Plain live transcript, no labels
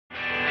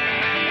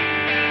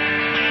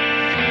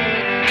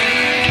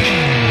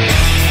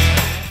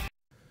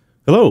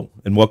Hello,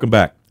 and welcome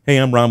back. Hey,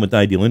 I'm Ron with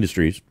Ideal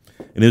Industries.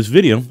 In this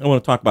video, I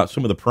want to talk about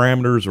some of the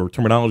parameters or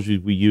terminology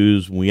we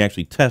use when we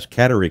actually test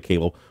cat array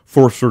cable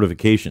for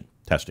certification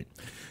testing.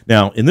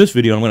 Now, in this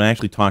video, I'm going to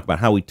actually talk about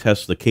how we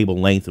test the cable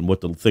length and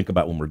what to think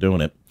about when we're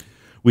doing it.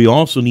 We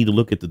also need to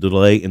look at the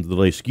delay and the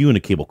delay skew in the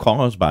cable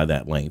caused by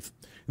that length.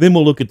 Then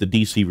we'll look at the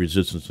DC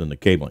resistance in the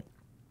cabling.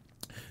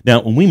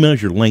 Now, when we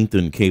measure length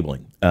in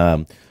cabling,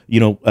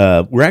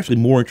 we're actually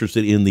more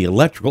interested in the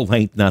electrical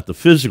length, not the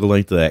physical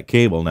length of that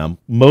cable. Now,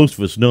 most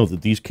of us know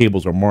that these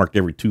cables are marked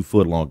every 2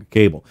 foot along a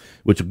cable,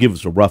 which will give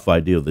us a rough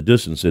idea of the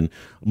distance. And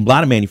a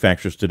lot of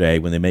manufacturers today,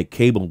 when they make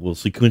cable, will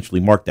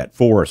sequentially mark that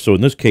for us. So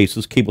in this case,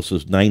 this cable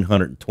says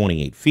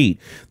 928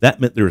 feet. That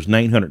meant there's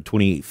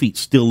 928 feet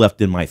still left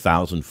in my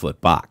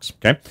 1,000-foot box.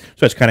 Okay, so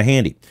that's kind of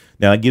handy.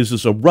 Now, it gives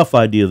us a rough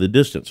idea of the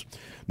distance.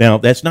 Now,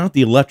 that's not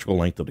the electrical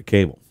length of the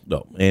cable,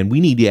 though, and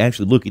we need to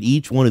actually look at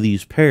each one of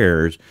these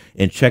pairs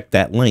and check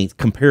that length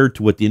compared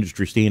to what the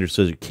industry standard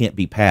says it can't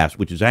be passed,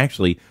 which is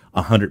actually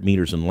 100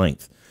 meters in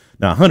length.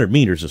 Now, 100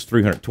 meters is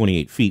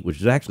 328 feet, which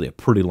is actually a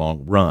pretty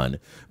long run,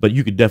 but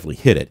you could definitely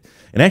hit it.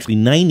 And actually,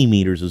 90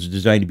 meters is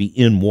designed to be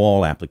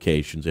in-wall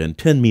applications, and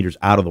 10 meters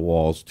out of the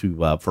walls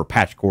for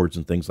patch cords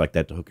and things like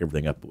that to hook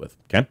everything up with,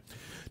 okay?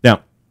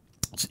 Now,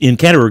 in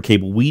cat array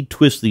cable, we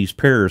twist these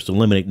pairs to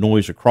eliminate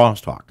noise or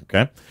crosstalk,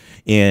 okay?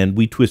 And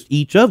we twist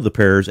each of the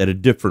pairs at a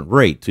different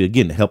rate to,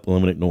 again, help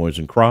eliminate noise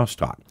and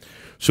crosstalk.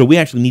 So we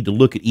actually need to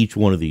look at each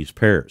one of these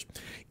pairs.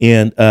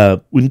 And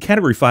in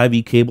category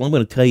 5E cable, I'm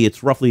going to tell you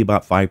it's roughly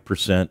about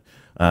 5%.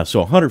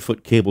 So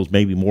 100-foot cable is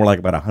maybe more like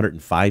about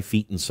 105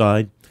 feet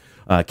inside.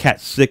 Cat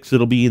 6,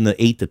 it'll be in the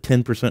 8 to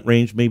 10%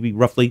 range, maybe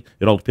roughly.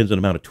 It all depends on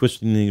the amount of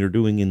twisting you're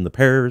doing in the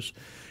pairs.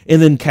 And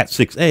then Cat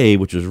 6A,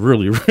 which is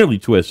really, really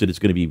twisted, it's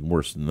going to be even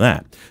worse than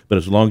that. But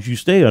as long as you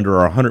stay under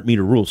our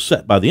 100-meter rule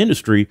set by the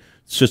industry,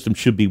 the system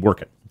should be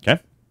working,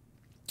 okay?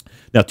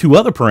 Now, two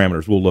other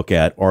parameters we'll look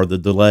at are the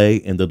delay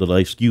and the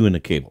delay skew in the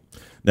cable.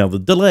 Now, the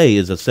delay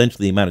is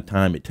essentially the amount of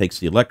time it takes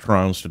the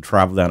electrons to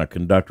travel down a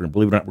conductor, and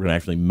believe it or not, we're going to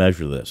actually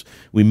measure this.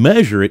 We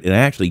measure it in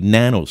actually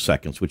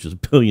nanoseconds, which is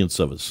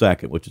billionths of a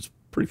second, which is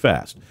pretty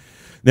fast.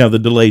 Now, the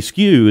delay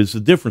skew is the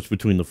difference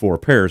between the four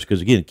pairs,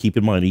 because, again, keep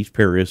in mind each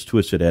pair is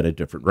twisted at a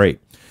different rate.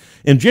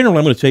 In general,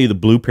 I'm going to tell you the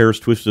blue pair is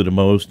twisted the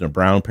most, and the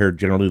brown pair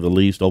generally the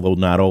least, although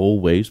not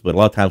always, but a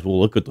lot of times we'll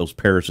look at those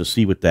pairs to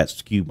see what that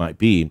skew might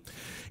be.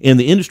 And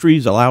the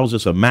industries allows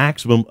us a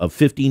maximum of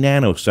 50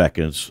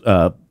 nanoseconds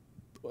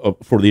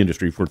for the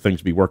industry for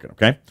things to be working,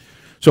 okay?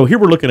 So here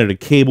we're looking at a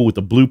cable with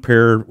the blue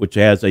pair, which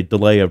has a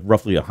delay of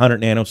roughly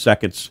 100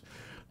 nanoseconds.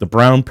 The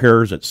brown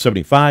pair is at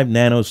 75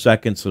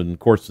 nanoseconds, and of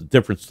course the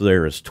difference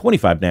there is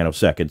 25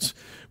 nanoseconds,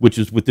 which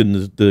is within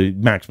the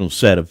maximum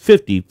set of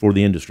 50 for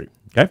the industry,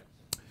 okay?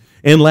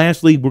 And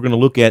lastly, we're going to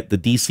look at the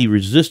DC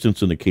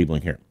resistance in the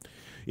cabling here.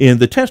 And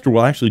the tester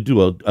will actually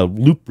do a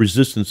loop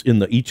resistance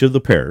in each of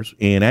the pairs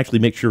and actually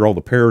make sure all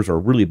the pairs are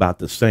really about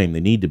the same. They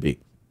need to be.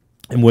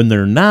 And when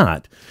they're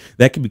not,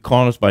 that can be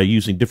caused by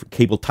using different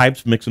cable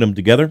types, mixing them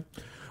together.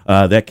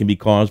 That can be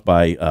caused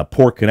by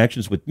poor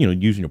connections with,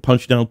 using a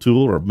punch-down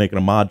tool or making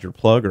a modular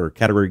plug or a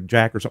cat array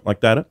jack or something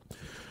like that.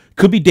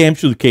 Could be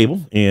damage to the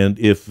cable, and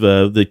if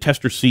the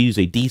tester sees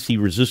a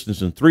DC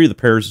resistance in 3 of the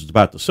pairs is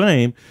about the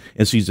same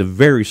and sees a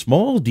very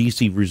small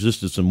DC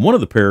resistance in 1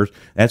 of the pairs,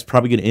 that's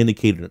probably going to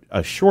indicate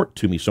a short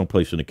to me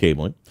someplace in the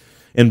cabling.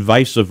 And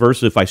vice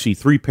versa, if I see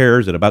 3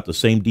 pairs at about the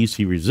same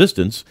DC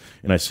resistance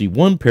and I see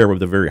 1 pair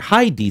with a very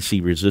high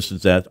DC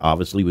resistance, that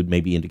obviously would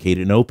maybe indicate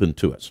an open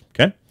to us,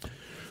 okay?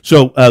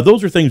 So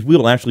those are things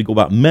we'll actually go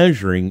about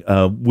measuring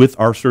with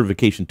our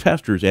certification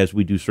testers as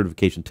we do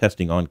certification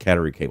testing on cat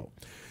array cable.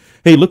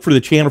 Hey, look for the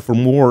channel for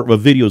more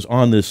videos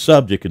on this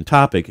subject and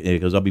topic,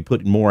 because I'll be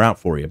putting more out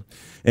for you.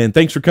 And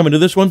thanks for coming to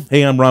this one.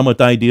 Hey, I'm Ron with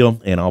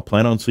Ideal, and I'll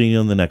plan on seeing you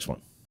on the next one.